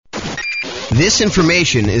This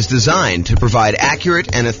information is designed to provide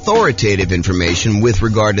accurate and authoritative information with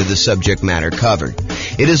regard to the subject matter covered.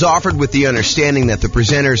 It is offered with the understanding that the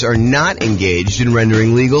presenters are not engaged in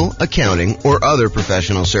rendering legal, accounting, or other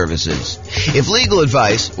professional services. If legal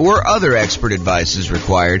advice or other expert advice is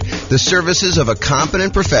required, the services of a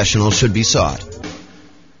competent professional should be sought.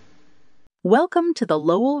 Welcome to the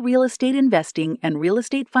Lowell Real Estate Investing and Real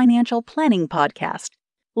Estate Financial Planning Podcast.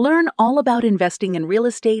 Learn all about investing in real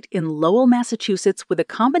estate in Lowell, Massachusetts with a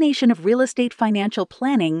combination of real estate financial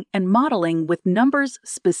planning and modeling with numbers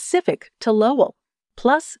specific to Lowell,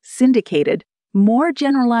 plus syndicated, more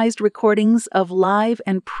generalized recordings of live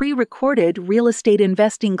and pre-recorded real estate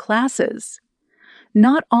investing classes.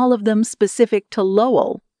 Not all of them specific to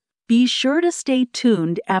Lowell. Be sure to stay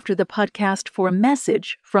tuned after the podcast for a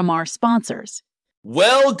message from our sponsors.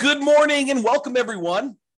 Well, good morning and welcome,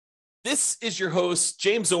 everyone. This is your host,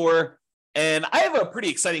 James Orr, and I have a pretty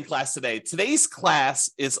exciting class today. Today's class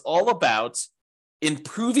is all about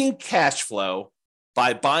improving cash flow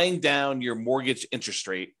by buying down your mortgage interest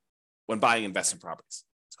rate when buying investment properties.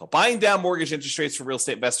 It's called Buying Down Mortgage Interest Rates for Real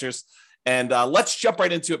Estate Investors. And let's jump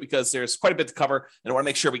right into it because there's quite a bit to cover, and I want to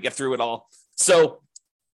make sure we get through it all. So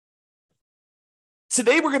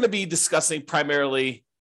today we're going to be discussing primarily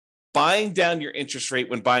buying down your interest rate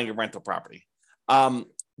when buying a rental property.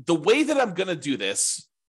 The way that I'm going to do this,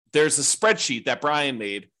 there's a spreadsheet that Brian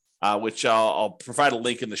made, which I'll provide a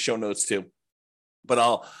link in the show notes to.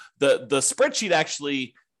 But the spreadsheet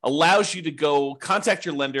actually allows you to go contact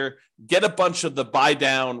your lender, get a bunch of the buy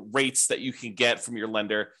down rates that you can get from your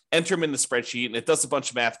lender, enter them in the spreadsheet, and it does a bunch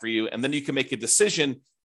of math for you. And then you can make a decision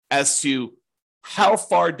as to how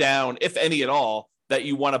far down, if any at all, that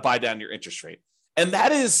you want to buy down your interest rate. And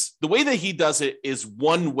that is the way that he does it is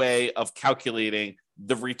one way of calculating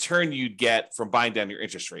the return you'd get from buying down your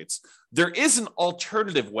interest rates. There is an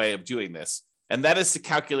alternative way of doing this, and that is to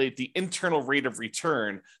calculate the internal rate of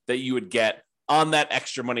return that you would get on that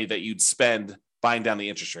extra money that you'd spend buying down the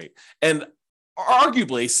interest rate. And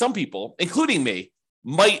arguably, some people, including me,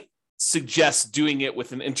 might suggest doing it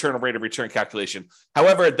with an internal rate of return calculation.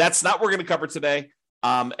 However, that's not what we're going to cover today.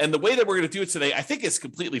 And the way that we're going to do it today, I think is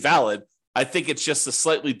completely valid. I think it's just a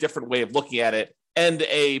slightly different way of looking at it and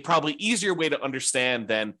a probably easier way to understand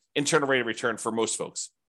than internal rate of return for most folks.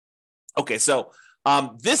 Okay, so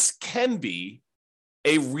this can be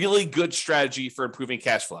a really good strategy for improving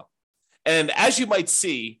cash flow. And as you might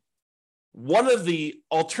see, one of the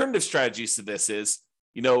alternative strategies to this is,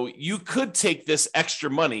 you could take this extra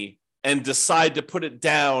money and decide to put it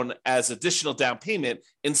down as additional down payment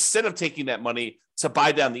instead of taking that money to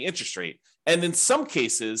buy down the interest rate. And in some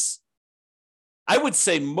cases, I would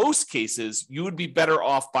say most cases, you would be better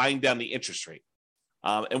off buying down the interest rate.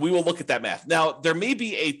 And we will look at that math. Now, there may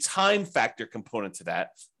be a time factor component to that,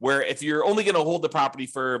 where if you're only going to hold the property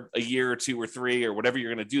for a year or two or three or whatever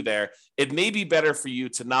you're going to do there, it may be better for you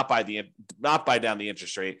to not buy down the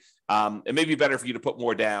interest rate. It may be better for you to put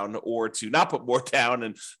more down or to not put more down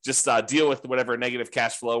and just deal with whatever negative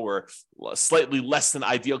cash flow or slightly less than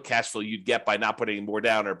ideal cash flow you'd get by not putting more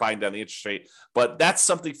down or buying down the interest rate. But that's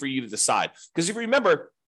something for you to decide. Because if you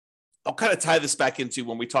remember, I'll kind of tie this back into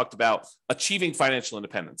when we talked about achieving financial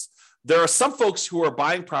independence. There are some folks who are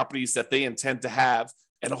buying properties that they intend to have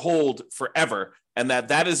and hold forever, and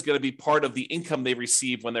that is going to be part of the income they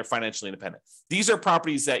receive when they're financially independent. These are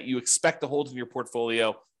properties that you expect to hold in your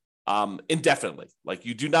portfolio indefinitely. Like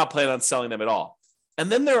you do not plan on selling them at all.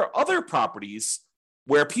 And then there are other properties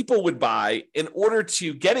where people would buy in order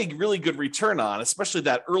to get a really good return on, especially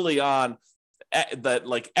that early on, that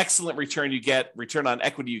like excellent return on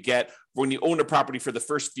equity you get when you own a property for the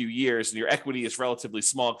first few years and your equity is relatively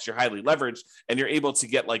small because you're highly leveraged and you're able to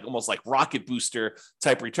get like almost like rocket booster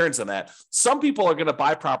type returns on that. Some people are going to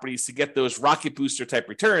buy properties to get those rocket booster type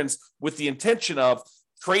returns with the intention of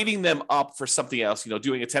trading them up for something else,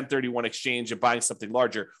 doing a 1031 exchange and buying something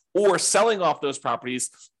larger, or selling off those properties,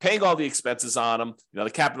 paying all the expenses on them, the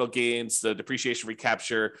capital gains, the depreciation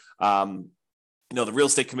recapture, the real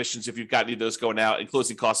estate commissions, if you've got any of those going out, and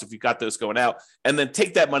closing costs, if you've got those going out, and then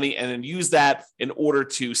take that money and then use that in order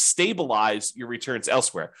to stabilize your returns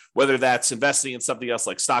elsewhere, whether that's investing in something else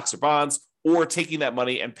like stocks or bonds, or taking that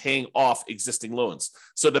money and paying off existing loans.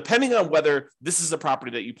 So depending on whether this is a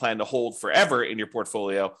property that you plan to hold forever in your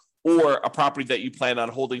portfolio, or a property that you plan on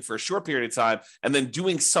holding for a short period of time and then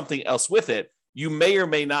doing something else with it, you may or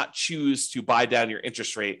may not choose to buy down your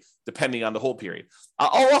interest rate depending on the hold period.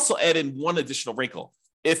 I'll also add in one additional wrinkle.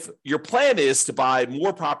 If your plan is to buy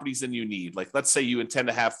more properties than you need, like let's say you intend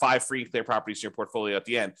to have 5 free and clear properties in your portfolio at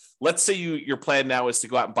the end. Let's say your plan now is to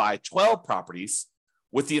go out and buy 12 properties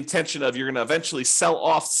with the intention of you're going to eventually sell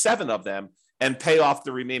off 7 of them and pay off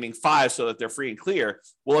the remaining 5 so that they're free and clear.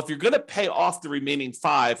 Well, if you're going to pay off the remaining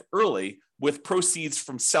 5 early with proceeds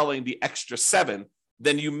from selling the extra 7,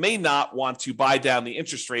 then you may not want to buy down the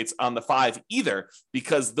interest rates on the 5 either,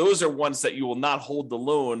 because those are ones that you will not hold the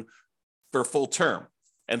loan for full term.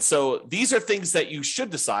 And so these are things that you should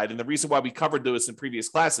decide. And the reason why we covered those in previous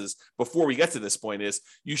classes before we get to this point is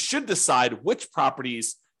you should decide which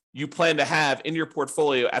properties you plan to have in your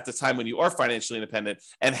portfolio at the time when you are financially independent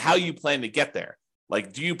and how you plan to get there.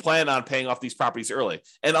 Like, do you plan on paying off these properties early?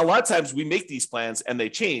 And a lot of times we make these plans and they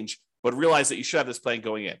change, but realize that you should have this plan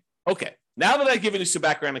going in. Okay, now that I've given you some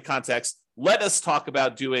background and context, let us talk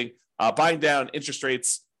about doing buying down interest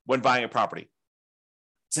rates when buying a property.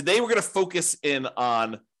 Today, we're going to focus in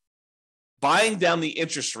on buying down the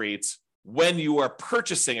interest rates when you are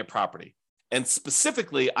purchasing a property. And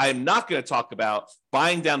specifically, I am not going to talk about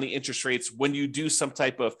buying down the interest rates when you do some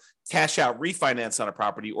type of cash out refinance on a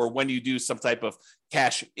property, or when you do some type of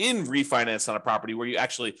cash in refinance on a property where you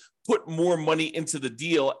actually put more money into the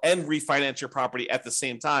deal and refinance your property at the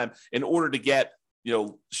same time in order to get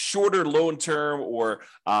shorter loan term or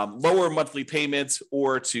lower monthly payments,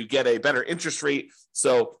 or to get a better interest rate.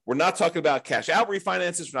 So we're not talking about cash out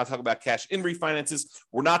refinances. We're not talking about cash in refinances.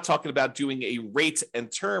 We're not talking about doing a rate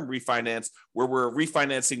and term refinance where we're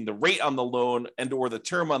refinancing the rate on the loan and or the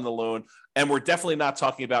term on the loan. And we're definitely not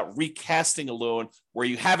talking about recasting a loan where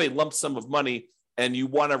you have a lump sum of money and you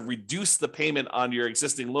want to reduce the payment on your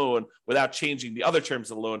existing loan without changing the other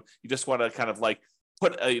terms of the loan. You just want to kind of like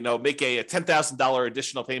make a $10,000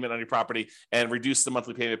 additional payment on your property and reduce the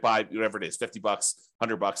monthly payment by whatever it is, $50,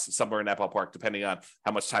 $100, somewhere in that ballpark, depending on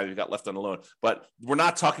how much time you've got left on the loan. But we're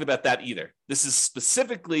not talking about that either. This is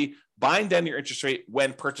specifically buying down your interest rate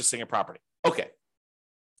when purchasing a property. Okay.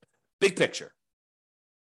 Big picture.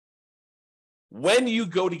 When you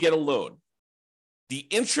go to get a loan, the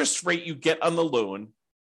interest rate you get on the loan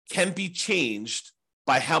can be changed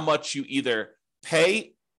by how much you either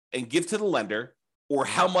pay and give to the lender, or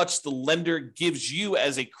how much the lender gives you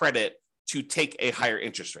as a credit to take a higher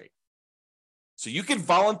interest rate. So you can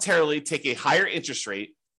voluntarily take a higher interest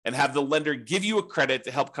rate and have the lender give you a credit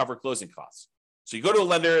to help cover closing costs. So you go to a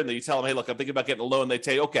lender and then you tell them, hey, look, I'm thinking about getting a loan. They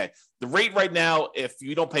tell you, okay, the rate right now, if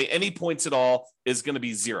you don't pay any points at all, is going to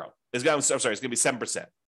be 0. It's going to be 7%.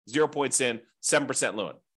 0 points in, 7%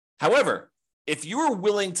 loan. However, if you are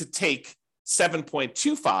willing to take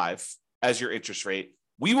 7.25 as your interest rate,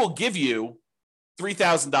 we will give you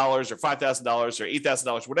 $3,000 or $5,000 or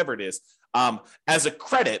 $8,000, whatever it is, as a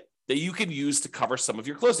credit that you can use to cover some of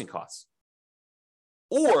your closing costs.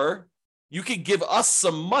 Or you can give us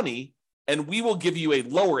some money and we will give you a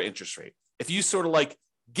lower interest rate. If you sort of like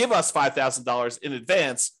give us $5,000 in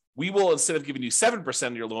advance, we will, instead of giving you 7%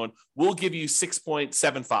 of your loan, we'll give you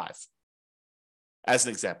 6.75 as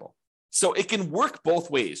an example. So it can work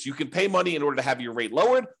both ways. You can pay money in order to have your rate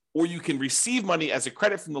lowered, or you can receive money as a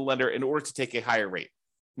credit from the lender in order to take a higher rate.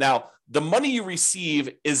 Now, the money you receive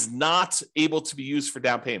is not able to be used for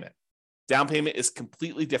down payment. Down payment is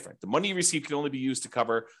completely different. The money you receive can only be used to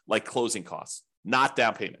cover like closing costs, not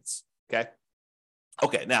down payments.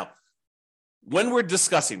 Okay, now, when we're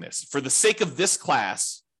discussing this, for the sake of this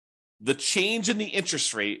class, the change in the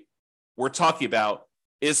interest rate we're talking about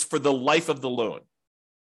is for the life of the loan.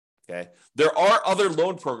 Okay. There are other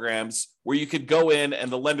loan programs where you could go in and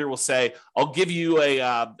the lender will say, I'll give you a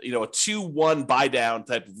 2-1 buy down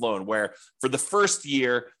type of loan where for the first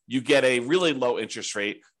year you get a really low interest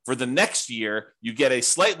rate. For the next year, you get a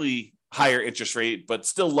slightly higher interest rate, but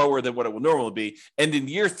still lower than what it would normally be. And in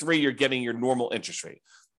year 3, you're getting your normal interest rate.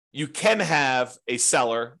 You can have a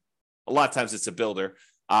seller, a lot of times it's a builder,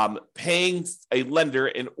 paying a lender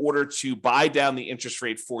in order to buy down the interest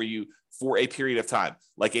rate for you for a period of time,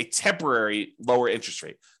 like a temporary lower interest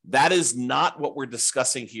rate. That is not what we're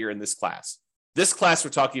discussing here in this class. This class,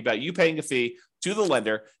 we're talking about you paying a fee to the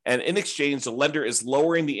lender, and in exchange, the lender is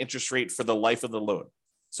lowering the interest rate for the life of the loan.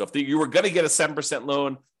 So if you were going to get a 7%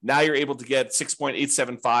 loan, now you're able to get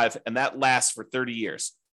 6.875, and that lasts for 30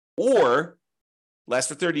 years. Or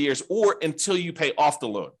until you pay off the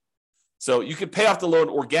loan. So you can pay off the loan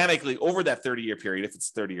organically over that 30-year period if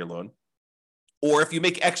it's a 30-year loan. Or if you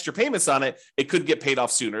make extra payments on it, it could get paid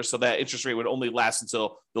off sooner. So that interest rate would only last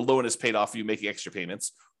until the loan is paid off, you making extra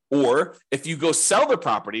payments. Or if you go sell the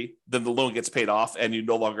property, then the loan gets paid off and you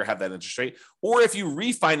no longer have that interest rate. Or if you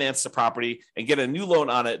refinance the property and get a new loan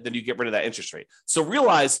on it, then you get rid of that interest rate. So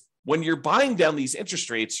realize when you're buying down these interest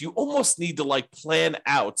rates, you almost need to plan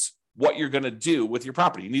out what you're going to do with your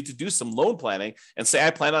property. You need to do some loan planning and say, I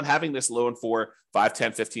plan on having this loan for 5,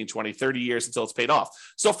 10, 15, 20, 30 years until it's paid off.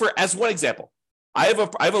 So as one example, I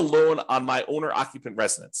have a loan on my owner occupant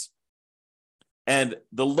residence. And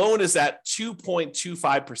the loan is at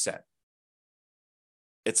 2.25%.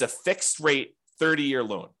 It's a fixed rate 30-year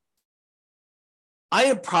loan. I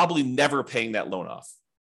am probably never paying that loan off.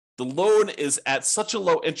 The loan is at such a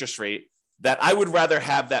low interest rate that I would rather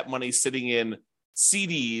have that money sitting in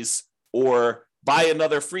CDs or buy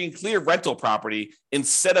another free and clear rental property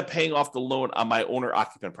instead of paying off the loan on my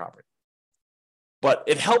owner-occupant property. But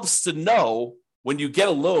it helps to know when you get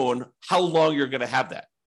a loan how long you're going to have that.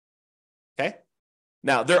 Okay?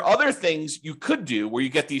 Now, there are other things you could do where you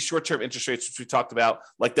get these short-term interest rates, which we talked about,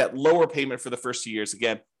 like that lower payment for the first 2 years.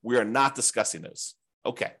 Again, we are not discussing those.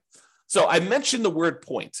 Okay. So I mentioned the word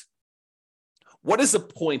point. What is a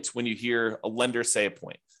point when you hear a lender say a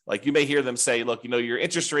point? Like you may hear them say, look, your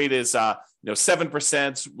interest rate is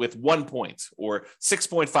 7% with 1 point, or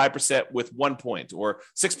 6.5% with 1 point, or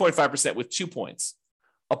 6.5% with 2 points.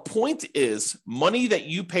 A point is money that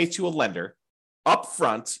you pay to a lender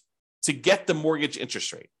upfront to get the mortgage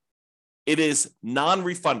interest rate. It is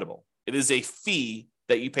non-refundable. It is a fee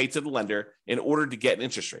that you pay to the lender in order to get an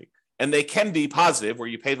interest rate. And they can be positive where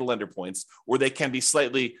you pay the lender points, or they can be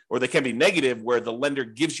negative where the lender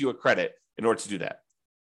gives you a credit in order to do that.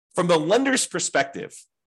 From the lender's perspective,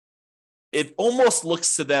 it almost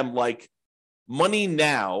looks to them like money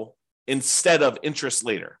now instead of interest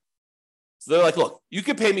later. So they're like, look, you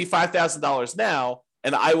can pay me $5,000 now,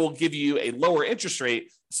 and I will give you a lower interest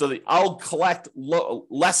rate so that I'll collect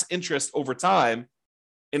less interest over time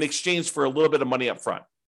in exchange for a little bit of money up front.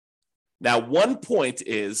 Now, 1 point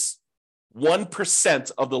is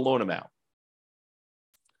 1% of the loan amount.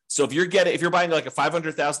 So if you're buying like a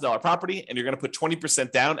 $500,000 property and you're going to put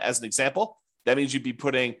 20% down as an example, that means you'd be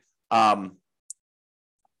putting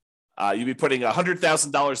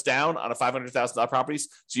 $100,000 down on a $500,000 property.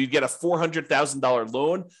 So you'd get a $400,000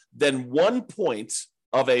 loan. Then 1 point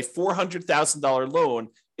of a $400,000 loan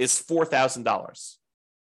is $4,000.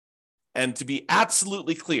 And to be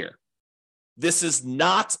absolutely clear, this is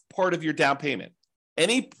not part of your down payment.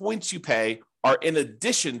 Any points you pay are in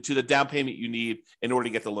addition to the down payment you need in order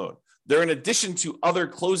to get the loan. They're in addition to other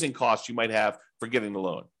closing costs you might have for getting the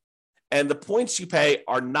loan. And the points you pay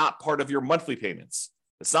are not part of your monthly payments.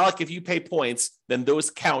 It's not like if you pay points, then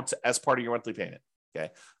those count as part of your monthly payment.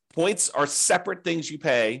 Okay. Points are separate things you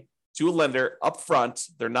pay to a lender upfront.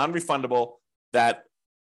 They're non-refundable that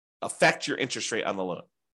affect your interest rate on the loan.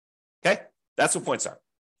 Okay. That's what points are.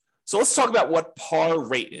 So let's talk about what par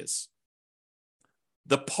rate is.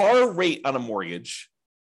 The par rate on a mortgage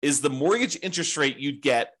is the mortgage interest rate you'd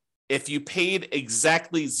get if you paid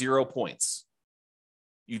exactly 0 points.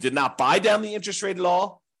 You did not buy down the interest rate at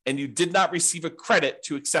all, and you did not receive a credit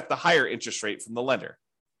to accept a higher interest rate from the lender.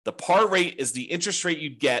 The par rate is the interest rate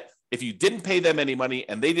you'd get if you didn't pay them any money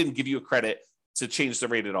and they didn't give you a credit to change the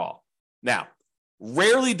rate at all. Now,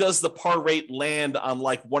 rarely does the par rate land on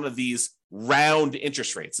like one of these round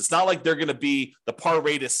interest rates. It's not like they're going to be the par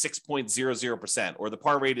rate is 6.00% or the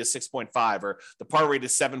par rate is 6.5 or the par rate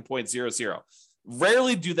is 7.00.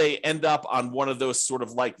 Rarely do they end up on one of those sort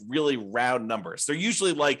of like really round numbers. They're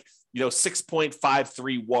usually like,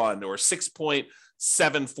 6.531 or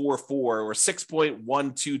 6.744 or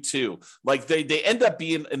 6.122. Like they end up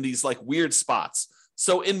being in these like weird spots.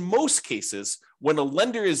 So in most cases, when a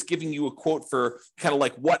lender is giving you a quote for kind of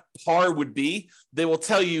like what par would be, they will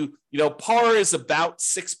tell you, par is about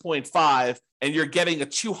 6.5 and you're getting a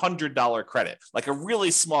 $200 credit, like a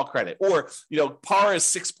really small credit. Or, par is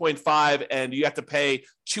 6.5 and you have to pay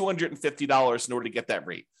 $250 in order to get that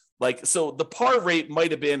rate. Like, so the par rate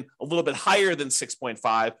might have been a little bit higher than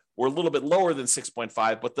 6.5 or a little bit lower than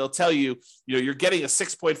 6.5, but they'll tell you, you're getting a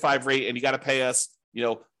 6.5 rate and you got to pay us,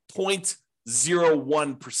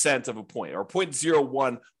 0.01% of a point or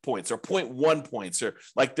 0.01 points or 0.1 points, or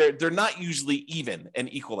like they're not usually even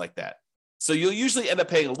and equal like that. So you'll usually end up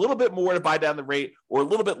paying a little bit more to buy down the rate or a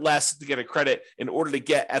little bit less to get a credit in order to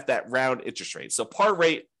get at that round interest rate. So par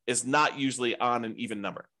rate is not usually on an even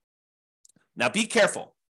number. Now be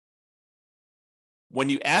careful. When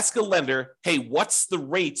you ask a lender, hey, what's the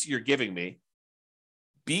rate you're giving me?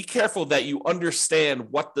 Be careful that you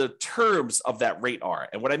understand what the terms of that rate are.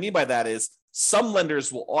 And what I mean by that is some lenders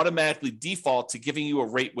will automatically default to giving you a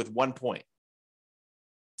rate with 1 point.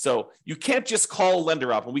 So you can't just call a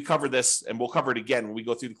lender up, and we cover this, and we'll cover it again when we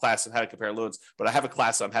go through the class on how to compare loans, but I have a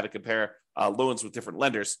class on how to compare loans with different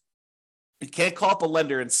lenders. You can't call up a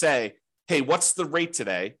lender and say, hey, what's the rate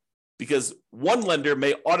today? Because one lender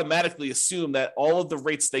may automatically assume that all of the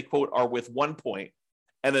rates they quote are with 1 point,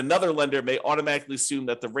 and another lender may automatically assume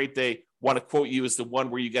that the rate they want to quote you is the one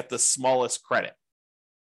where you get the smallest credit.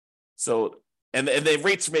 So, and the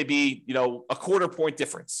rates may be, a quarter point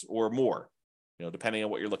difference or more. depending on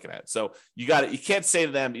what you're looking at. So you can't say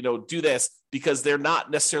to them, do this, because they're not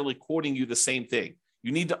necessarily quoting you the same thing.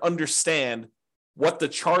 You need to understand what the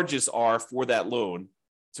charges are for that loan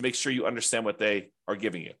to make sure you understand what they are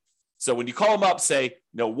giving you. So when you call them up, say,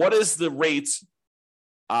 what is the rate?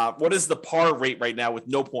 What is the par rate right now with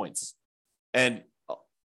no points? And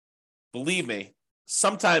believe me,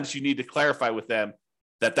 sometimes you need to clarify with them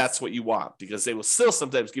that that's what you want, because they will still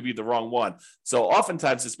sometimes give you the wrong one. So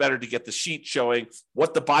oftentimes it's better to get the sheet showing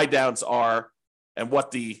what the buy downs are and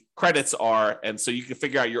what the credits are. And so you can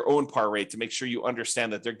figure out your own par rate to make sure you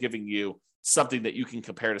understand that they're giving you something that you can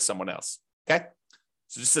compare to someone else. Okay.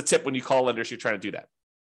 So just a tip when you call lenders, you're trying to do that.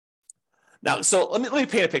 Now, so let me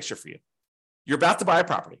paint a picture for you. You're about to buy a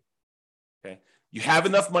property. Okay. You have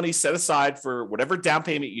enough money set aside for whatever down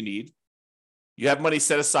payment you need. You have money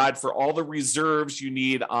set aside for all the reserves you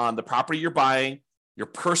need on the property you're buying, your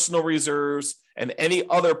personal reserves, and any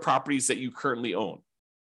other properties that you currently own.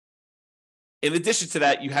 In addition to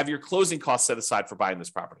that, you have your closing costs set aside for buying this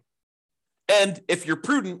property. And if you're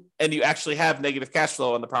prudent and you actually have negative cash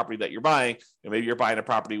flow on the property that you're buying, and maybe you're buying a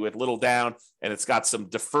property with little down and it's got some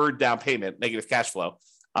deferred down payment, negative cash flow,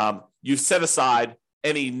 you've set aside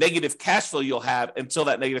any negative cash flow you'll have until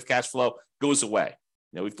that negative cash flow goes away.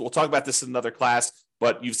 We'll talk about this in another class,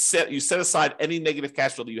 but you set aside any negative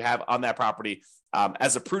cash flow that you have on that property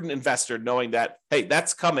as a prudent investor, knowing that, hey,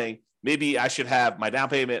 that's coming. Maybe I should have my down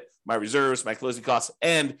payment, my reserves, my closing costs,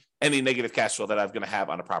 and any negative cash flow that I'm going to have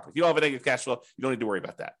on a property. If you don't have a negative cash flow, you don't need to worry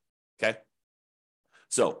about that. Okay.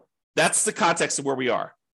 So that's the context of where we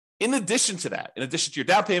are. In addition to that, in addition to your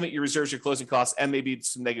down payment, your reserves, your closing costs, and maybe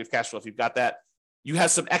some negative cash flow, if you've got that, you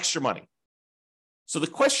have some extra money. So the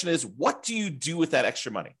question is, what do you do with that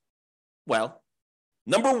extra money? Well,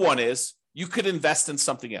 number one is you could invest in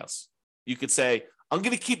something else. You could say, I'm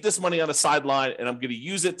going to keep this money on the sideline and I'm going to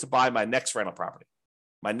use it to buy my next rental property,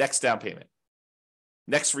 my next down payment,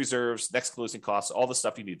 next reserves, next closing costs, all the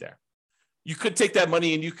stuff you need there. You could take that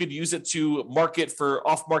money and you could use it to market for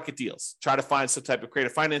off-market deals. Try to find some type of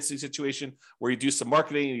creative financing situation where you do some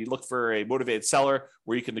marketing and you look for a motivated seller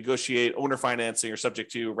where you can negotiate owner financing or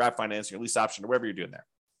subject to wrap financing or lease option or whatever you're doing there.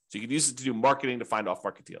 So you can use it to do marketing to find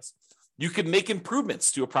off-market deals. You could make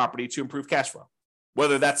improvements to a property to improve cash flow,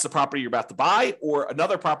 whether that's the property you're about to buy or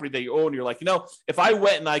another property that you own. You're like, if I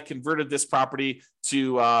went and I converted this property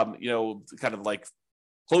to, kind of like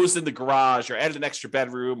closed in the garage or added an extra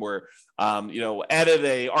bedroom or, added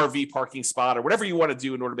a RV parking spot or whatever you want to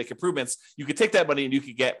do in order to make improvements, you could take that money and you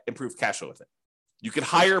could get improved cash flow with it. You could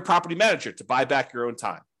hire a property manager to buy back your own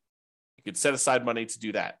time. You could set aside money to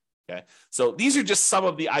do that. Okay. So these are just some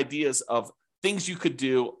of the ideas of things you could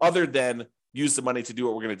do other than use the money to do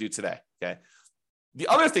what we're going to do today. Okay. The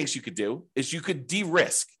other things you could do is you could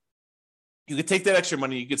de-risk. You could take that extra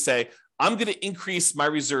money. You could say, I'm going to increase my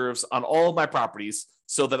reserves on all of my properties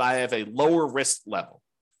so that I have a lower risk level.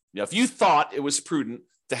 If you thought it was prudent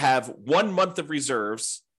to have 1 month of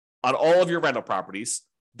reserves on all of your rental properties,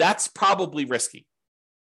 that's probably risky.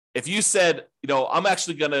 If you said, I'm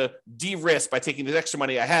actually going to de-risk by taking the extra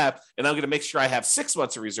money I have, and I'm going to make sure I have 6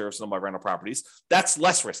 months of reserves on my rental properties, that's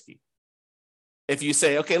less risky. If you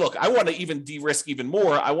say, okay, look, I want to even de-risk even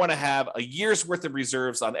more. I want to have a year's worth of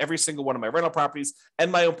reserves on every single one of my rental properties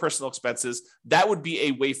and my own personal expenses. That would be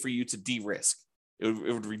a way for you to de-risk.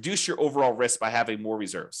 It would reduce your overall risk by having more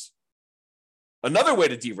reserves. Another way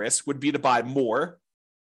to de-risk would be to buy more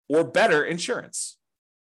or better insurance.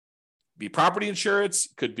 Be property insurance,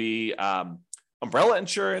 could be umbrella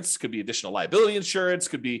insurance, could be additional liability insurance,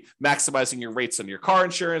 could be maximizing your rates on your car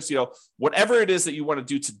insurance, whatever it is that you want to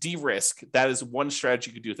do to de-risk, that is one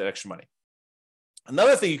strategy you could do with that extra money.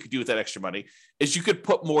 Another thing you could do with that extra money is you could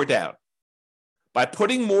put more down. By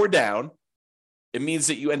putting more down, it means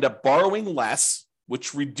that you end up borrowing less,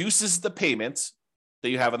 which reduces the payment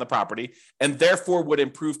that you have on the property and therefore would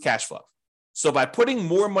improve cash flow. So by putting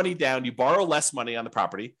more money down, you borrow less money on the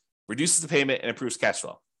property, reduces the payment and improves cash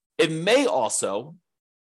flow. It may also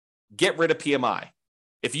get rid of PMI.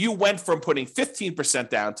 If you went from putting 15%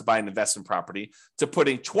 down to buy an investment property to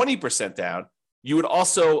putting 20% down, you would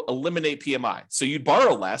also eliminate PMI. So you'd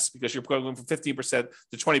borrow less because you're going from 15%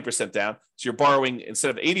 to 20% down. So you're borrowing, instead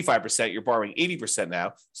of 85%, you're borrowing 80%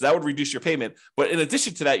 now. So that would reduce your payment. But in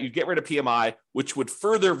addition to that, you get rid of PMI, which would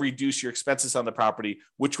further reduce your expenses on the property,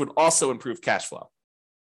 which would also improve cash flow.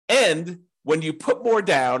 And when you put more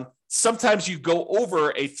down, sometimes you go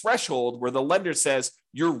over a threshold where the lender says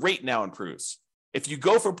your rate now improves. If you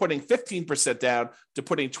go from putting 15% down to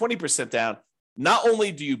putting 20% down, not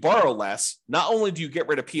only do you borrow less, not only do you get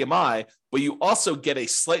rid of PMI, but you also get a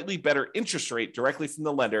slightly better interest rate directly from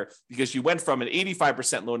the lender because you went from an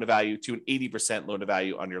 85% loan to value to an 80% loan to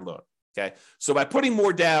value on your loan. Okay. So by putting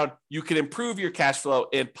more down, you can improve your cash flow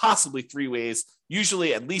in possibly 3 ways,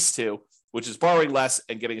 usually at least 2, which is borrowing less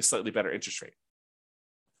and getting a slightly better interest rate.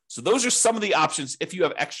 So those are some of the options if you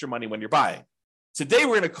have extra money when you're buying. Today,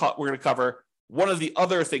 we're going to cover one of the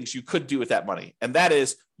other things you could do with that money, and that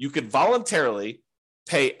is you could voluntarily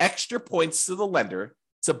pay extra points to the lender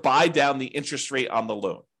to buy down the interest rate on the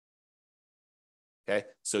loan. Okay,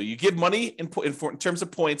 so you give money in terms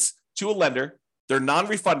of points to a lender. They're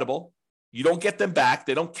non-refundable. You don't get them back.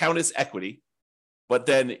 They don't count as equity, but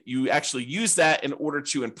then you actually use that in order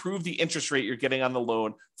to improve the interest rate you're getting on the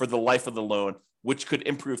loan for the life of the loan, which could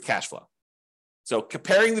improve cash flow. So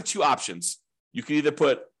comparing the two options, you can either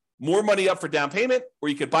put more money up for down payment or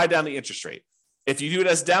you could buy down the interest rate. If you do it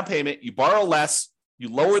as down payment, you borrow less, you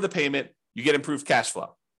lower the payment, you get improved cash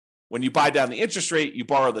flow. When you buy down the interest rate, you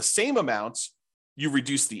borrow the same amounts, you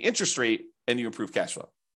reduce the interest rate, and you improve cash flow.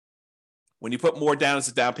 When you put more down as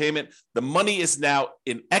a down payment, the money is now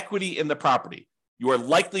in equity in the property. You are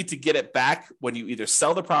likely to get it back when you either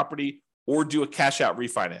sell the property or do a cash out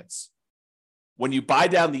refinance. When you buy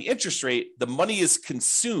down the interest rate, the money is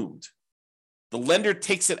consumed. The lender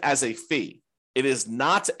takes it as a fee. It is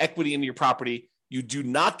not equity in your property. You do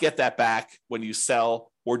not get that back when you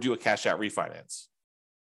sell or do a cash out refinance.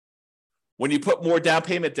 When you put more down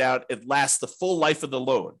payment down, it lasts the full life of the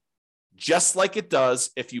loan, just like it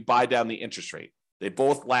does if you buy down the interest rate. They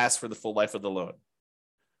both last for the full life of the loan.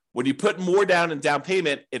 When you put more down in down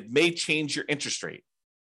payment, it may change your interest rate.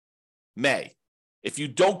 May. If you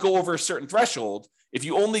don't go over a certain threshold, if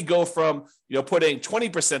you only go from putting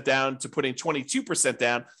 20% down to putting 22%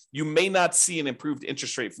 down, you may not see an improved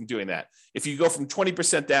interest rate from doing that. If you go from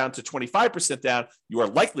 20% down to 25% down, you are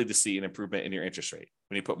likely to see an improvement in your interest rate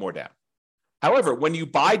when you put more down. However, when you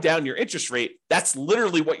buy down your interest rate, that's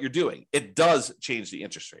literally what you're doing. It does change the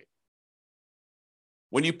interest rate.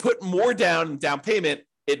 When you put more down in down payment,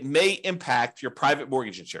 it may impact your private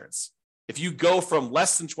mortgage insurance. If you go from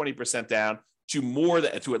less than 20% down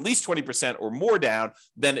to at least 20% or more down,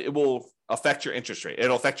 then it will affect your interest rate.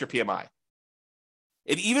 It'll affect your PMI.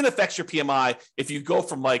 It even affects your PMI if you go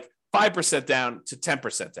from like 5% down to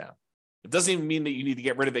 10% down. It doesn't even mean that you need to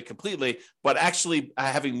get rid of it completely, but actually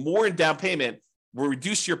having more in down payment will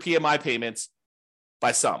reduce your PMI payments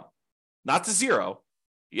by some, not to zero.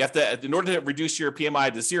 You have to, in order to reduce your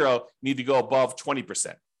PMI to zero, you need to go above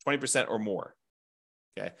 20% or more.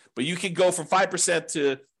 Okay, but you can go from 5%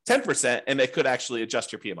 to 10%, and it could actually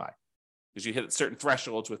adjust your PMI because you hit certain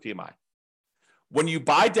thresholds with PMI. When you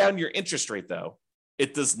buy down your interest rate, though,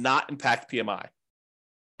 it does not impact PMI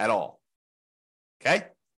at all. Okay,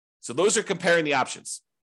 so those are comparing the options.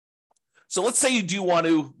 So let's say you do want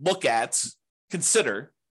to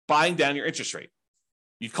consider buying down your interest rate.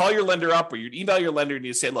 You call your lender up or you email your lender and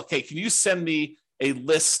you say, look, hey, can you send me a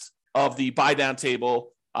list of the buy down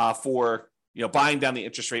table for buying down the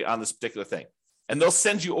interest rate on this particular thing? And they'll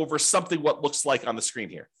send you over something what looks like on the screen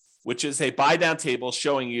here, which is a buy down table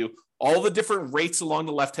showing you all the different rates along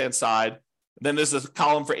the left-hand side. Then there's a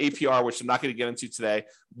column for APR, which I'm not going to get into today.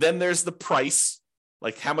 Then there's the price,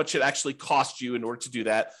 like how much it actually cost you in order to do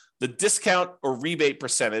that. The discount or rebate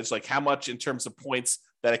percentage, like how much in terms of points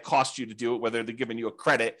that it costs you to do it, whether they're giving you a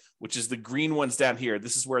credit, which is the green ones down here.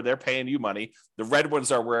 This is where they're paying you money. The red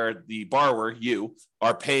ones are where the borrower, you,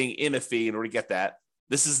 are paying in a fee in order to get that.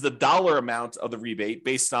 This is the dollar amount of the rebate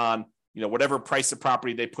based on whatever price of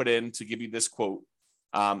property they put in to give you this quote,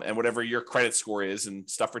 and whatever your credit score is and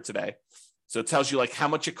stuff for today. So it tells you like how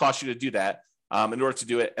much it costs you to do that in order to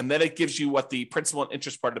do it. And then it gives you what the principal and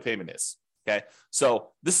interest part of the payment is. Okay. So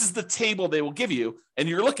this is the table they will give you. And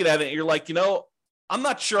you're looking at it and you're like, I'm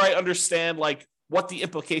not sure I understand like what the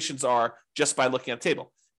implications are just by looking at the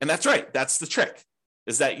table. And that's right. That's the trick,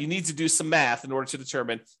 is that you need to do some math in order to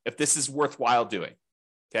determine if this is worthwhile doing.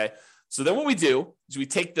 Okay. So then what we do is we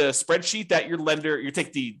take the spreadsheet that you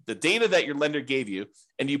take the data that your lender gave you,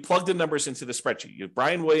 and you plug the numbers into the spreadsheet. You have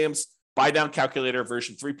Brian Williams buy down calculator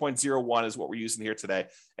version 3.01 is what we're using here today.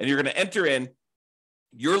 And you're going to enter in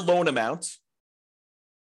your loan amount,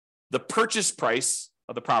 the purchase price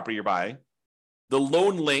of the property you're buying, the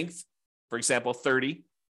loan length, for example, 30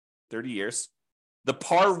 years, the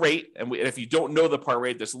par rate. And if you don't know the par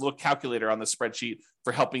rate, there's a little calculator on the spreadsheet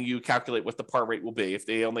for helping you calculate what the par rate will be. If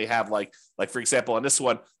they only have like for example, on this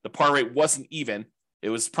one, the par rate wasn't even. It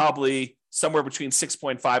was probably somewhere between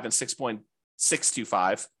 6.5 and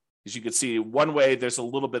 6.625. As you can see, one way there's a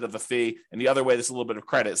little bit of a fee, and the other way there's a little bit of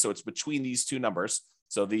credit. So it's between these two numbers.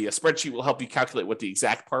 So the spreadsheet will help you calculate what the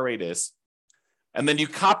exact par rate is. And then you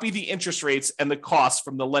copy the interest rates and the costs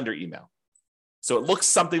from the lender email. So it looks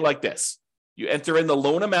something like this. You enter in the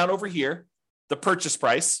loan amount over here, the purchase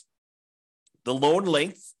price, the loan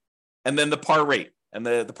length, and then the par rate. And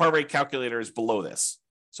the par rate calculator is below this.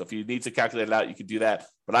 So if you need to calculate it out, you can do that.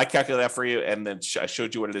 But I calculate that for you, and then I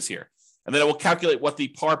showed you what it is here. And then it will calculate what the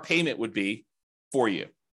par payment would be for you.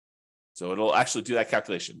 So it'll actually do that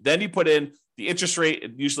calculation. Then you put in the interest rate.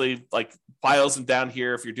 It usually like files them down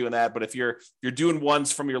here if you're doing that. But if you're doing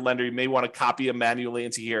ones from your lender, you may want to copy them manually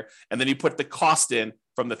into here. And then you put the cost in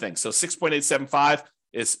from the thing. So 6.875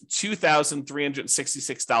 is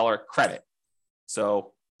 $2,366 credit.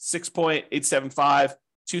 So 6.875,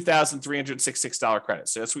 $2,366 credit.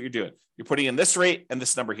 So that's what you're doing. You're putting in this rate and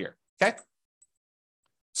this number here. Okay.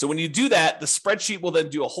 So when you do that, the spreadsheet will then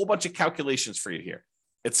do a whole bunch of calculations for you here.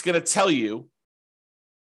 It's going to tell you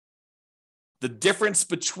the difference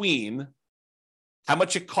between how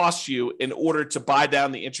much it costs you in order to buy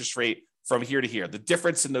down the interest rate from here to here, the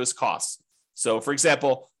difference in those costs. So for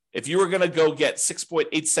example, if you were going to go get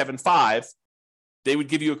 6.875, they would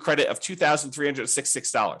give you a credit of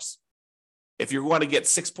 $2,366. If you want to get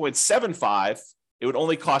 6.75, it would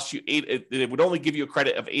only cost you it would only give you a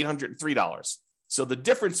credit of $803. So the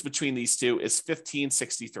difference between these two is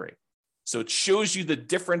 $1,563. So it shows you the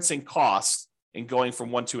difference in cost in going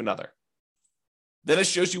from one to another. Then it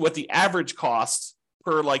shows you what the average cost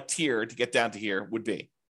per like tier to get down to here would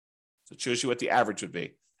be. So it shows you what the average would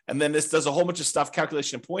be. And then this does a whole bunch of stuff,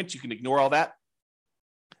 calculation of points. You can ignore all that.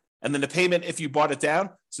 And then the payment if you bought it down.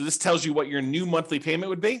 So this tells you what your new monthly payment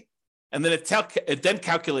would be. And then it then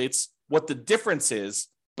calculates what the difference is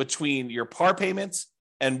between your par payments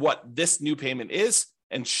and what this new payment is,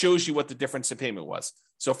 and shows you what the difference in payment was.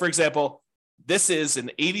 So for example, this is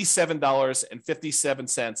an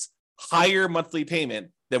 $87.57 higher monthly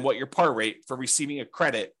payment than what your par rate for receiving a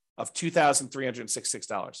credit of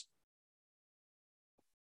 $2,366.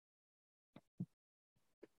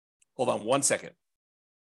 Hold on one second.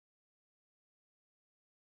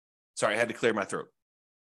 Sorry, I had to clear my throat.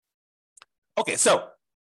 Okay, so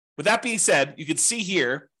with that being said, you can see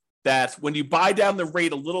here that when you buy down the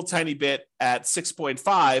rate a little tiny bit at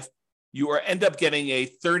 6.5, you end up getting a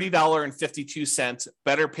 $30.52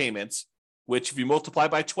 better payment, which if you multiply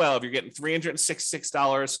by 12, you're getting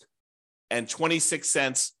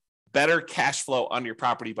 $366.26 better cash flow on your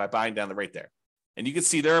property by buying down the rate there. And you can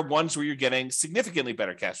see there are ones where you're getting significantly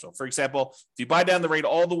better cash flow. For example, if you buy down the rate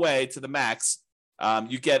all the way to the max,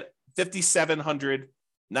 you get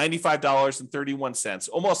 $5,795.31,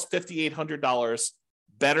 almost $5,800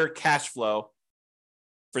 better cash flow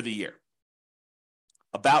for the year.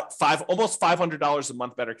 Almost $500 a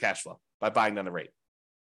month better cash flow by buying down the rate.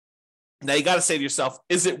 Now you got to say to yourself,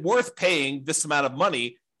 is it worth paying this amount of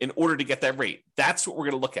money in order to get that rate? That's what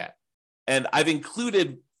we're going to look at. And I've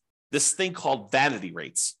included this thing called vanity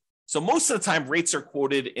rates. So most of the time rates are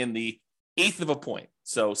quoted in the eighth of a point.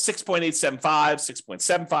 So 6.875,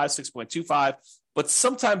 6.75, 6.25. But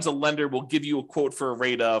sometimes a lender will give you a quote for a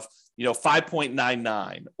rate of,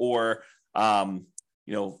 5.99 or,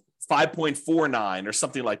 5.49 or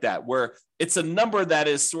something like that, where it's a number that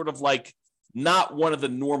is sort of like not one of the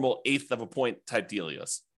normal eighth of a point type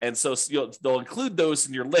deals. And so they'll include those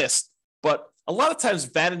in your list, but a lot of times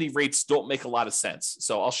vanity rates don't make a lot of sense.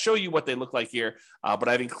 So I'll show you what they look like here, but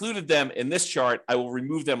I've included them in this chart. I will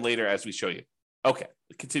remove them later as we show you. Okay,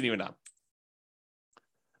 continuing on.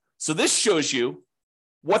 So this shows you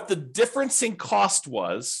what the difference in cost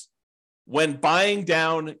was when buying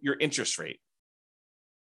down your interest rate.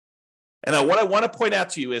 And what I want to point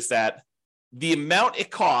out to you is that the amount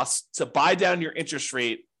it costs to buy down your interest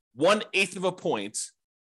rate 1/8 of a point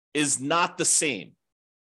is not the same.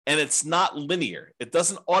 And it's not linear. It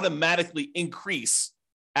doesn't automatically increase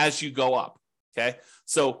as you go up. Okay.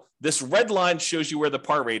 So this red line shows you where the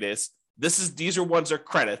par rate is. These are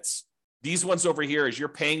credits. These ones over here is you're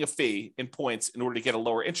paying a fee in points in order to get a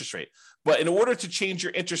lower interest rate. But in order to change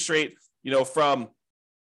your interest rate, from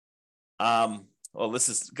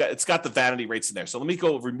it's got the vanity rates in there. So let me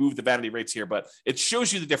go remove the vanity rates here, but it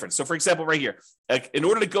shows you the difference. So for example, right here, in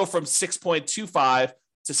order to go from 6.25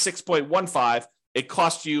 to 6.15, it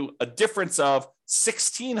costs you a difference of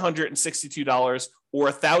 $1,662 or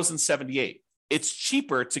 $1,078. It's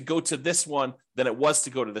cheaper to go to this one than it was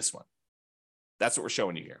to go to this one. That's what we're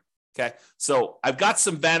showing you here. Okay. So I've got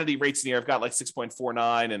some vanity rates in here. I've got like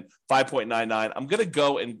 6.49 and 5.99. I'm going to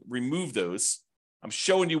go and remove those. I'm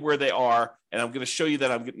showing you where they are, and I'm going to show you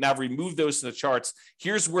that I'm now remove those in the charts.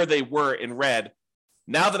 Here's where they were in red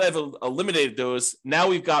Now that I've eliminated those, now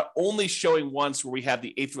we've got only showing ones where we have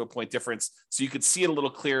the eighth of a point difference. So you could see it a little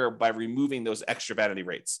clearer by removing those extra vanity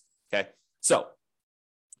rates. Okay. So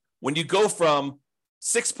when you go from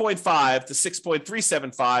 6.5 to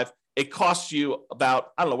 6.375, it costs you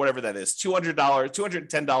about, I don't know, whatever that is, $200,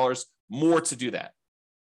 $210 more to do that.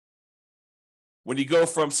 When you go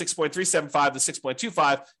from 6.375 to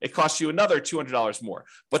 6.25, it costs you another $200 more.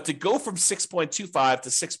 But to go from 6.25 to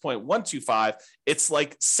 6.125, it's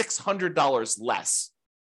like $600 less.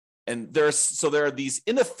 And there are these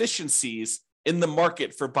inefficiencies in the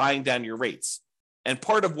market for buying down your rates. And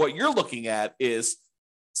part of what you're looking at is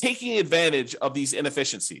taking advantage of these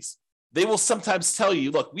inefficiencies. They will sometimes tell you,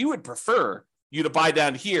 look, we would prefer you to buy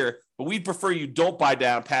down here, but we'd prefer you don't buy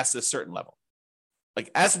down past this certain level. Like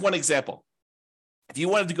as one example, if you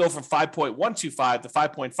wanted to go from 5.125 to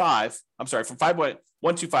 5.5, I'm sorry, from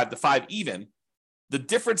 5.125 to 5 even, the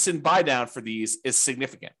difference in buy down for these is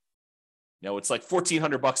significant. It's like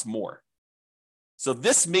 $1,400 more. So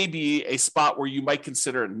this may be a spot where you might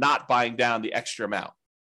consider not buying down the extra amount.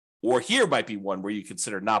 Or here might be one where you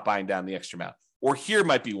consider not buying down the extra amount. Or here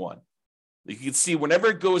might be one. You can see whenever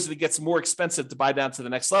it goes and it gets more expensive to buy down to the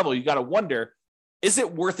next level, you got to wonder, is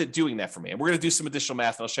it worth it doing that for me? And we're going to do some additional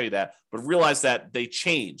math, and I'll show you that. But realize that they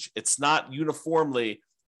change. It's not uniformly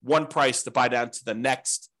one price to buy down to the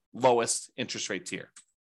next lowest interest rate tier.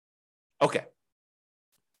 Okay.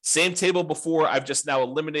 Same table before. I've just now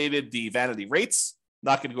eliminated the vanity rates.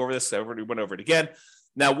 Not going to go over this. I already went over it again.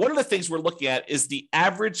 Now, one of the things we're looking at is the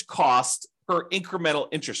average cost per incremental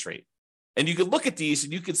interest rate. And you can look at these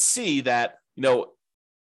and you can see that,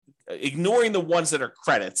 ignoring the ones that are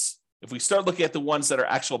credits, if we start looking at the ones that are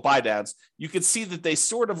actual buy downs, you can see that they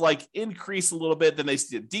sort of like increase a little bit, then they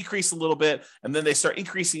decrease a little bit, and then they start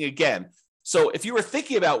increasing again. So if you were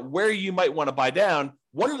thinking about where you might want to buy down,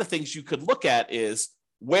 one of the things you could look at is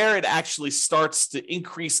where it actually starts to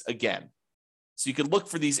increase again. So you can look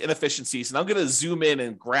for these inefficiencies, and I'm going to zoom in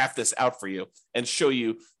and graph this out for you and show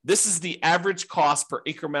you this is the average cost per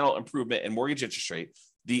incremental improvement in mortgage interest rate,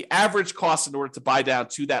 the average cost in order to buy down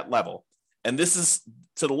to that level. And this is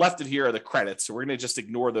to the left of here are the credits. So we're going to just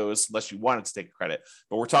ignore those unless you wanted to take a credit,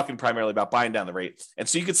 but we're talking primarily about buying down the rate. And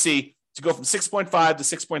so you can see to go from 6.5 to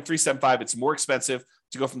 6.375, it's more expensive.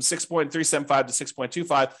 To go from 6.375 to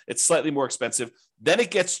 6.25, it's slightly more expensive. Then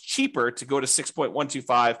it gets cheaper to go to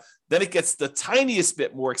 6.125. Then it gets the tiniest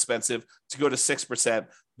bit more expensive to go to 6%.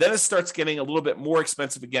 Then it starts getting a little bit more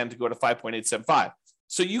expensive again to go to 5.875.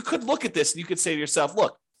 So you could look at this and you could say to yourself,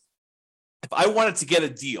 look, if I wanted to get a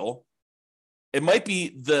deal, it might be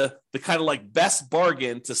the kind of like best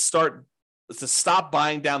bargain to stop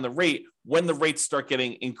buying down the rate when the rates start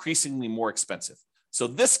getting increasingly more expensive. So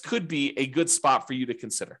this could be a good spot for you to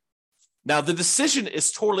consider. Now, the decision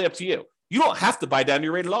is totally up to you. You don't have to buy down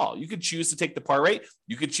your rate at all. You could choose to take the par rate.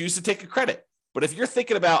 You could choose to take a credit. But if you're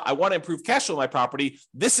thinking about, I want to improve cash flow on my property,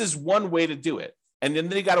 this is one way to do it. And then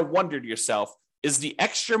you got to wonder to yourself, is the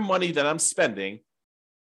extra money that I'm spending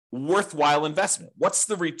worthwhile investment? What's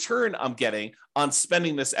the return I'm getting on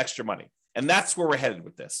spending this extra money? And that's where we're headed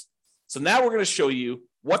with this. So now we're going to show you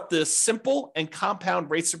what the simple and compound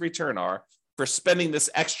rates of return are for spending this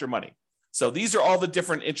extra money. So these are all the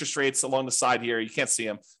different interest rates along the side here. You can't see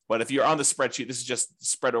them, but if you're on the spreadsheet, this is just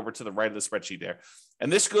spread over to the right of the spreadsheet there.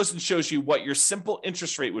 And this goes and shows you what your simple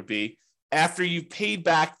interest rate would be after you've paid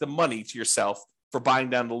back the money to yourself for buying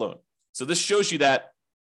down the loan. So this shows you that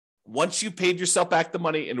once you paid yourself back the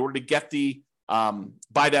money in order to get the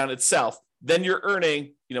buy down itself, then you're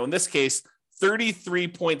earning, in this case,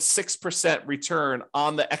 33.6% return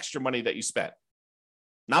on the extra money that you spent.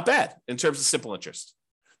 Not bad in terms of simple interest.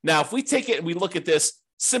 Now, if we take it and we look at this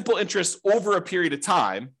simple interest over a period of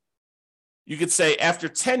time, you could say after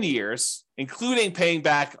 10 years, including paying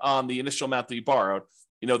back on the initial amount that you borrowed,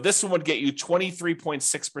 this one would get you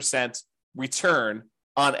 23.6% return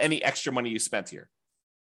on any extra money you spent here.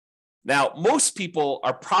 Now, most people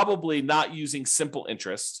are probably not using simple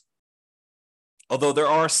interest, although there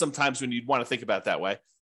are some times when you'd want to think about it that way.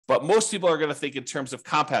 But most people are going to think in terms of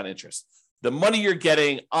compound interest. The money you're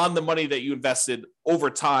getting on the money that you invested over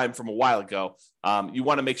time from a while ago, you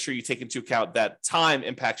want to make sure you take into account that time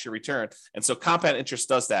impacts your return. And so compound interest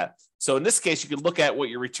does that. So in this case, you can look at what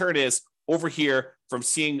your return is over here from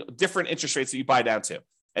seeing different interest rates that you buy down to.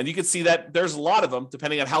 And you can see that there's a lot of them,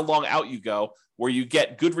 depending on how long out you go, where you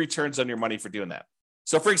get good returns on your money for doing that.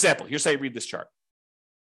 So for example, here's how you read this chart.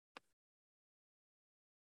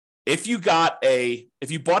 If you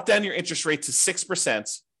bought down your interest rate to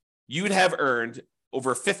 6%, you'd have earned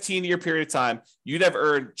over a 15-year period of time, you'd have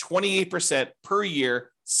earned 28% per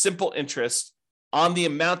year simple interest on the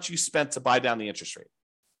amount you spent to buy down the interest rate.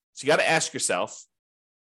 So you got to ask yourself,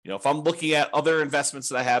 if I'm looking at other investments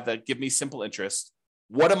that I have that give me simple interest,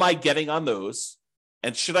 what am I getting on those?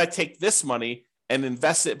 And should I take this money and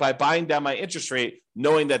invest it by buying down my interest rate,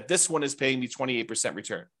 knowing that this one is paying me 28%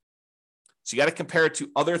 return? So you got to compare it to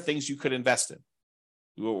other things you could invest in.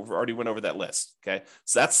 We already went over that list. Okay.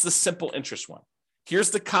 So that's the simple interest one. Here's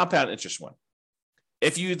the compound interest one.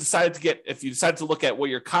 If you decide to look at what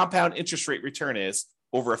your compound interest rate return is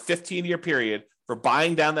over a 15-year period for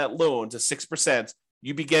buying down that loan to 6%,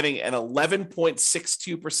 you'd be getting an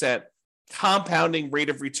 11.62% compounding rate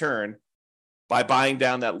of return by buying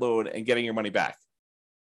down that loan and getting your money back.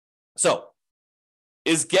 So,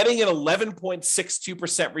 is getting an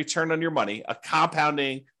 11.62% return on your money, a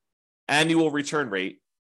compounding annual return rate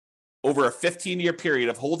over a 15-year period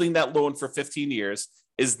of holding that loan for 15 years,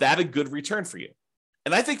 is that a good return for you?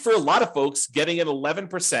 And I think for a lot of folks, getting an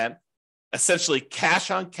 11%, essentially cash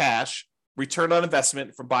on cash return on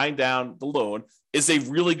investment from buying down the loan is a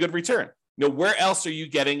really good return. Where else are you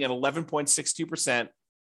getting an 11.62%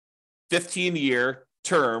 15-year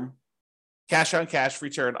term cash on cash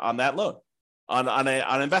return on that loan,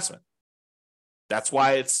 on investment? That's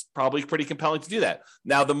why it's probably pretty compelling to do that.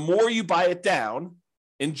 Now, the more you buy it down,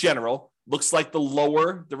 in general, looks like the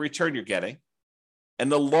lower the return you're getting.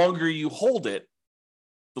 And the longer you hold it,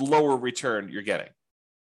 the lower return you're getting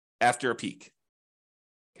after a peak.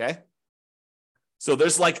 Okay? So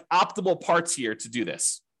there's like optimal parts here to do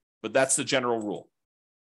this, but that's the general rule.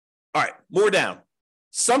 All right, more down.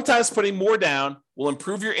 Sometimes putting more down will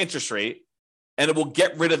improve your interest rate and it will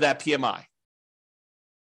get rid of that PMI.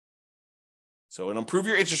 So it'll improve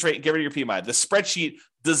your interest rate and get rid of your PMI. The spreadsheet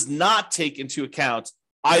does not take into account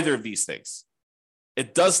either of these things.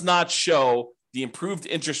 It does not show the improved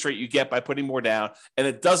interest rate you get by putting more down, and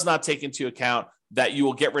it does not take into account that you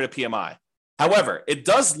will get rid of PMI. However, it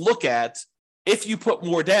does look at if you put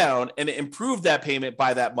more down and it improved that payment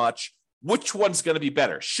by that much, which one's going to be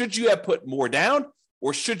better? Should you have put more down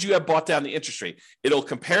or should you have bought down the interest rate? It'll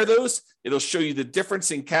compare those. It'll show you the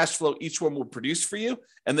difference in cash flow each one will produce for you.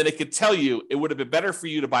 And then it could tell you it would have been better for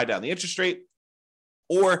you to buy down the interest rate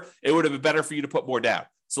or it would have been better for you to put more down.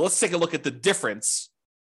 So let's take a look at the difference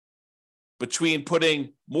between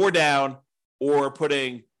putting more down or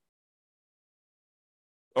buying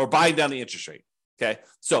down the interest rate. Okay.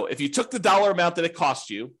 So if you took the dollar amount that it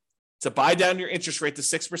cost you to buy down your interest rate to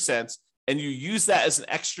 6% and you use that as an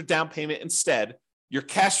extra down payment instead, your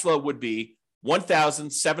cash flow would be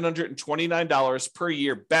 $1,729 per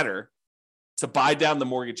year better to buy down the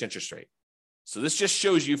mortgage interest rate. So this just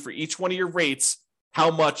shows you for each one of your rates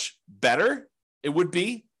how much better it would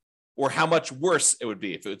be or how much worse it would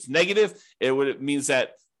be. If it's negative, it means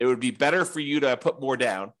that it would be better for you to put more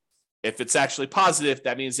down. If it's actually positive,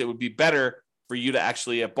 that means it would be better for you to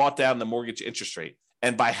actually have bought down the mortgage interest rate.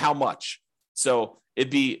 And by how much? So it'd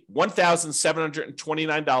be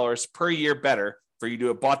 $1,729 per year better for you to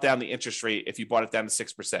have bought down the interest rate if you bought it down to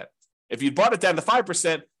 6%. If you bought it down to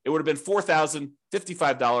 5%, it would have been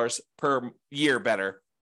 $4,055 per year better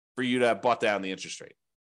for you to have bought down the interest rate.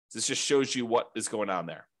 This just shows you what is going on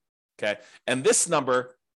there. Okay. And this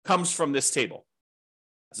number comes from this table.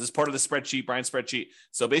 This is part of the spreadsheet, Brian's spreadsheet.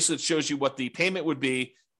 So basically it shows you what the payment would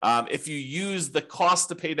be if you use the cost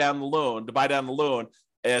to pay down the loan, to buy down the loan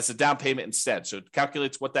as a down payment instead. So it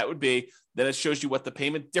calculates what that would be. Then it shows you what the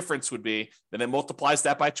payment difference would be. Then it multiplies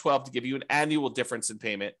that by 12 to give you an annual difference in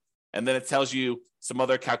payment. And then it tells you some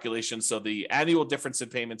other calculations. So the annual difference in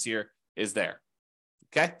payments here is there.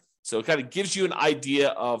 Okay. So it kind of gives you an idea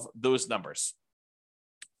of those numbers.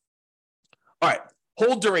 All right.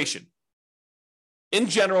 Hold duration. In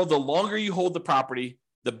general, the longer you hold the property,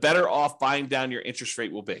 the better off buying down your interest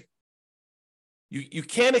rate will be. You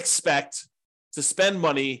can't expect to spend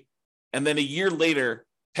money and then a year later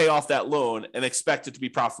pay off that loan and expect it to be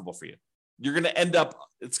profitable for you. You're going to end up,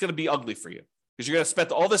 it's going to be ugly for you because you're going to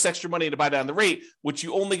spend all this extra money to buy down the rate, which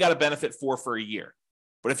you only got a benefit for a year.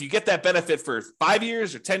 But if you get that benefit for 5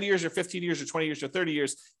 years or 10 years or 15 years or 20 years or 30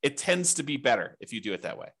 years, it tends to be better if you do it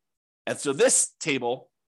that way. And so this table,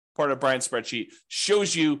 part of Brian's spreadsheet,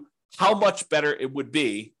 shows you how much better it would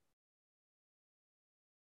be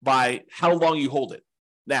by how long you hold it.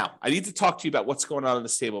 Now, I need to talk to you about what's going on in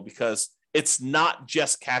this table because it's not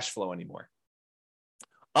just cash flow anymore.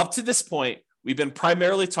 Up to this point, we've been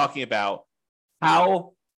primarily talking about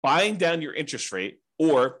how buying down your interest rate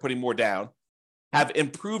or putting more down have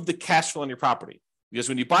improved the cash flow on your property. Because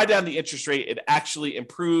when you buy down the interest rate, it actually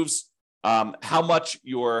improves how much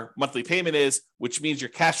your monthly payment is, which means your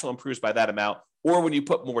cash flow improves by that amount. Or when you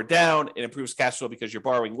put more down, it improves cash flow because you're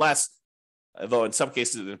borrowing less. although in some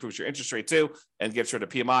cases it improves your interest rate too and gets rid of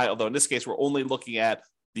PMI. Although in this case, we're only looking at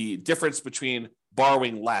the difference between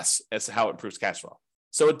borrowing less as to how it improves cash flow.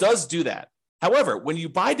 So it does do that. However, when you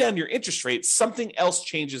buy down your interest rate, something else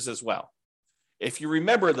changes as well. If you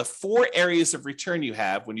remember the 4 areas of return you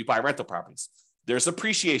have when you buy rental properties, there's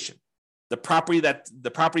appreciation. The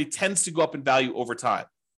property tends to go up in value over time.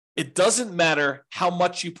 It doesn't matter how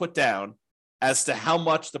much you put down as to how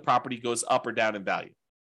much the property goes up or down in value.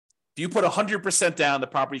 If you put 100% down, the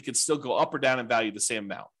property can still go up or down in value the same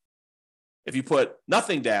amount. If you put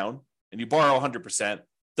nothing down and you borrow 100%,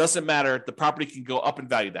 doesn't matter, the property can go up in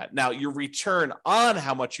value that. Now, your return on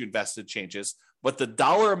how much you invested changes, but the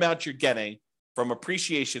dollar amount you're getting from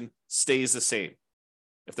appreciation stays the same.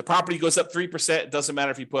 If the property goes up 3%, it doesn't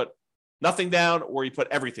matter if you put nothing down or you put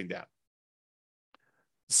everything down.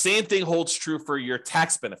 The same thing holds true for your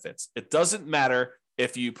tax benefits. It doesn't matter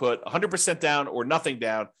if you put 100% down or nothing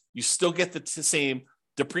down, you still get the same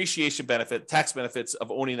depreciation benefit, tax benefits of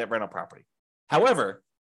owning that rental property. However,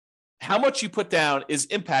 how much you put down is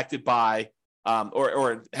impacted by,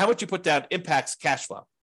 or how much you put down impacts cash flow.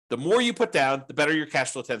 The more you put down, the better your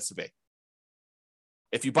cash flow tends to be.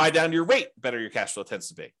 If you buy down your rate, the better your cash flow tends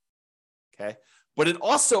to be. Okay. But it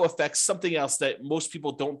also affects something else that most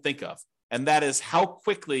people don't think of, and that is how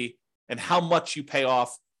quickly and how much you pay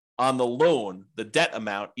off on the loan, the debt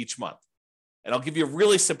amount each month. And I'll give you a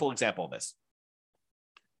really simple example of this.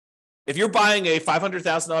 If you're buying a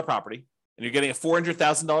 $500,000 property and you're getting a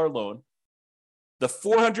 $400,000 loan, the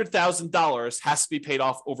 $400,000 has to be paid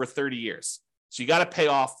off over 30 years. So you got to pay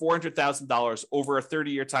off $400,000 over a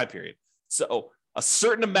 30-year time period. So a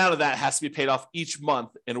certain amount of that has to be paid off each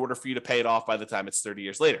month in order for you to pay it off by the time it's 30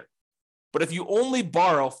 years later. But if you only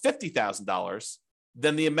borrow $50,000,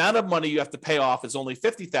 then the amount of money you have to pay off is only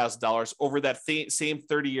 $50,000 over that same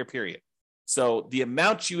 30-year period. So the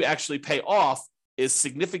amount you actually pay off is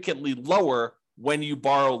significantly lower when you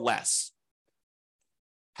borrow less.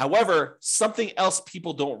 However, something else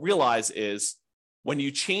people don't realize is when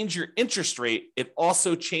you change your interest rate, it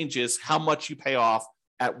also changes how much you pay off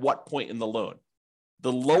at what point in the loan.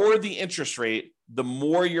 The lower the interest rate, the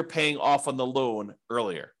more you're paying off on the loan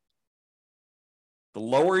earlier. The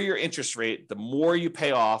lower your interest rate, the more you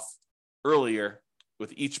pay off earlier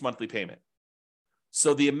with each monthly payment.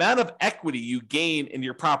 So the amount of equity you gain in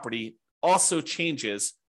your property also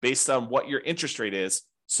changes based on what your interest rate is.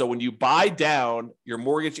 So when you buy down your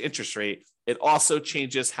mortgage interest rate, it also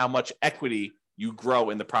changes how much equity you grow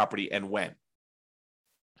in the property and when.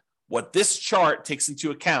 What this chart takes into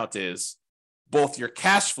account is both your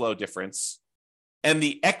cash flow difference and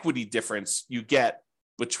the equity difference you get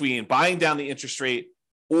between buying down the interest rate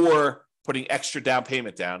or putting extra down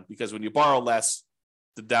payment down, because when you borrow less,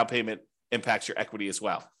 the down payment impacts your equity as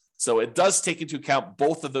well. So it does take into account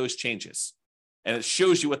both of those changes, and it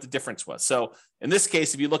shows you what the difference was. So in this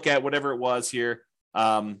case, if you look at whatever it was here,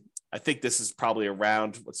 I think this is probably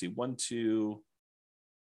around, let's see, 1, 2,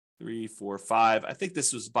 3, 4, 5. I think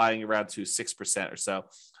this was buying around to 6% or so.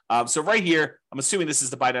 So right here, I'm assuming this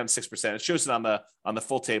is the buy down 6%. It shows it on the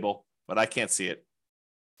full table, but I can't see it.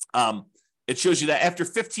 It shows you that after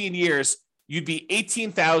 15 years, you'd be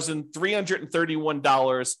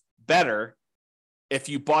 $18,331 better if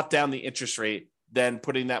you bought down the interest rate than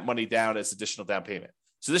putting that money down as additional down payment.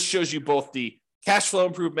 So this shows you both the cash flow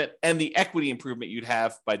improvement and the equity improvement you'd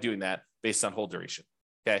have by doing that based on hold duration.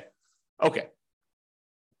 Okay.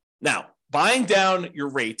 Now, buying down your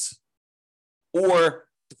rate or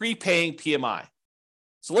prepaying PMI.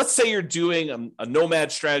 So let's say you're doing a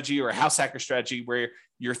nomad strategy or a house hacker strategy where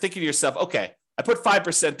you're thinking to yourself, okay, I put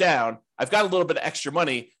 5% down. I've got a little bit of extra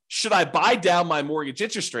money. Should I buy down my mortgage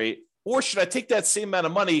interest rate, or should I take that same amount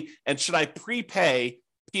of money and should I prepay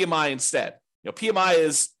PMI instead? PMI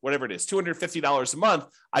is whatever it is, $250 a month.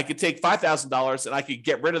 I could take $5,000 and I could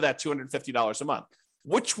get rid of that $250 a month.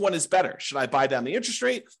 Which one is better? Should I buy down the interest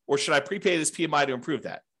rate or should I prepay this PMI to improve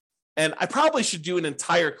that? And I probably should do an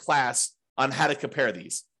entire class on how to compare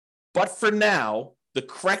these. But for now, the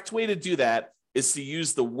correct way to do that is to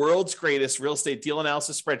use the world's greatest real estate deal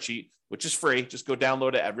analysis spreadsheet, which is free. Just go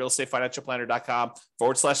download it at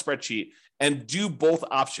realestatefinancialplanner.com/spreadsheet and do both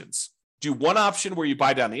options. Do one option where you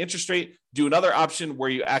buy down the interest rate, do another option where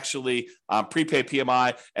you actually prepay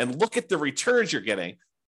PMI, and look at the returns you're getting,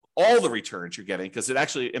 all the returns you're getting, because it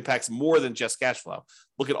actually impacts more than just cash flow.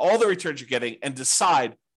 Look at all the returns you're getting and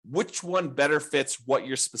decide which one better fits what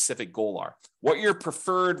your specific goal are, what your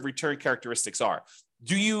preferred return characteristics are.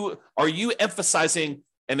 Are you emphasizing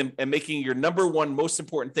and making your number one most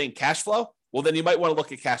important thing cash flow? Well, then you might want to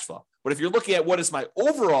look at cash flow. But if you're looking at what is my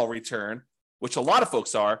overall return, which a lot of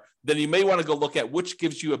folks are, then you may want to go look at which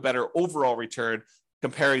gives you a better overall return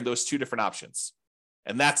comparing those two different options.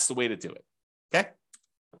 And that's the way to do it. Okay?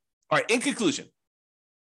 All right, in conclusion,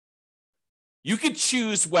 you could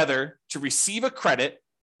choose whether to receive a credit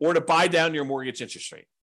or to buy down your mortgage interest rate.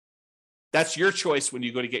 That's your choice when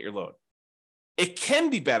you go to get your loan. It can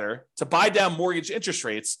be better to buy down mortgage interest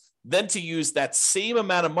rates than to use that same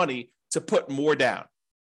amount of money to put more down.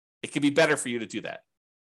 It can be better for you to do that.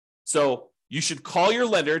 So you should call your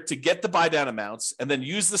lender to get the buy down amounts and then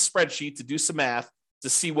use the spreadsheet to do some math to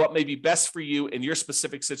see what may be best for you in your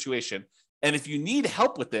specific situation. And if you need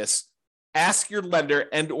help with this, ask your lender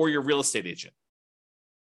and or your real estate agent.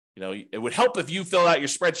 You know, it would help if you fill out your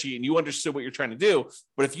spreadsheet and you understood what you're trying to do.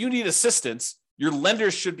 But if you need assistance, your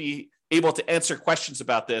lender should be able to answer questions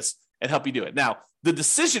about this and help you do it. Now, the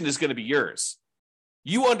decision is going to be yours.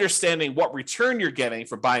 You understanding what return you're getting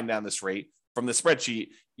for buying down this rate from the spreadsheet,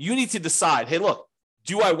 you need to decide, hey, look,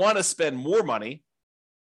 do I want to spend more money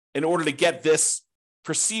in order to get this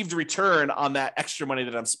perceived return on that extra money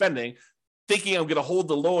that I'm spending, thinking I'm going to hold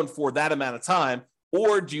the loan for that amount of time?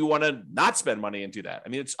 Or do you want to not spend money and do that? I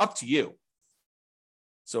mean, it's up to you.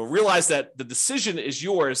 So realize that the decision is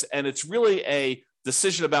yours, and it's really a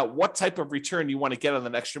decision about what type of return you want to get on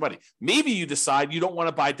that extra money. Maybe you decide you don't want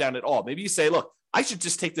to buy down at all. Maybe you say, look, I should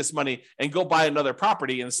just take this money and go buy another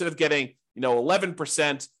property. And instead of getting,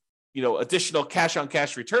 11%, additional cash on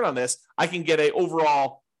cash return on this, I can get a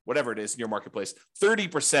overall, whatever it is in your marketplace,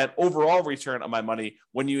 30% overall return on my money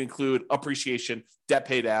when you include appreciation, debt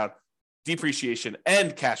pay down, depreciation,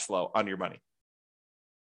 and cash flow on your money.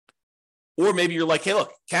 Or maybe you're like, hey,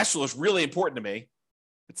 look, cash flow is really important to me.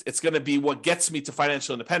 It's going to be what gets me to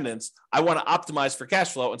financial independence. I want to optimize for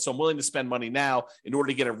cash flow. And so I'm willing to spend money now in order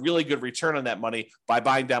to get a really good return on that money by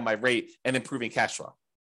buying down my rate and improving cash flow.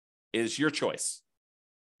 It is your choice.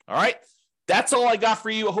 All right. That's all I got for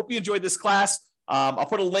you. I hope you enjoyed this class. I'll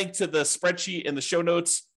put a link to the spreadsheet in the show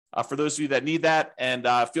notes for those of you that need that. And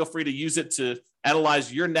feel free to use it to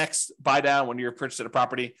analyze your next buy down when you're purchasing a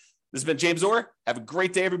property. This has been James Orr. Have a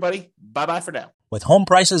great day, everybody. Bye-bye for now. With home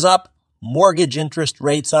prices up, mortgage interest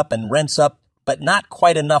rates up, and rents up, but not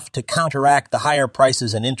quite enough to counteract the higher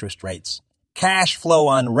prices and interest rates, cash flow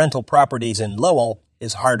on rental properties in Lowell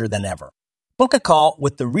is harder than ever. Book a call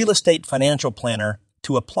with the Real Estate Financial Planner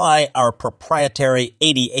to apply our proprietary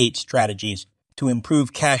 88 strategies to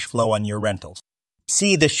improve cash flow on your rentals.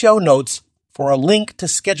 See the show notes for a link to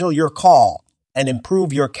schedule your call and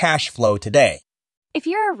improve your cash flow today. If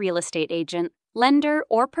you're a real estate agent, lender,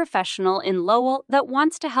 or professional in Lowell that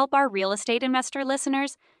wants to help our real estate investor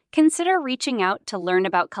listeners, consider reaching out to learn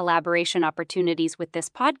about collaboration opportunities with this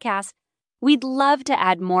podcast. We'd love to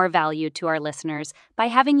add more value to our listeners by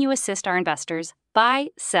having you assist our investors buy,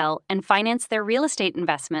 sell, and finance their real estate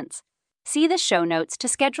investments. See the show notes to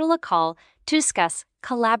schedule a call to discuss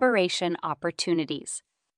collaboration opportunities.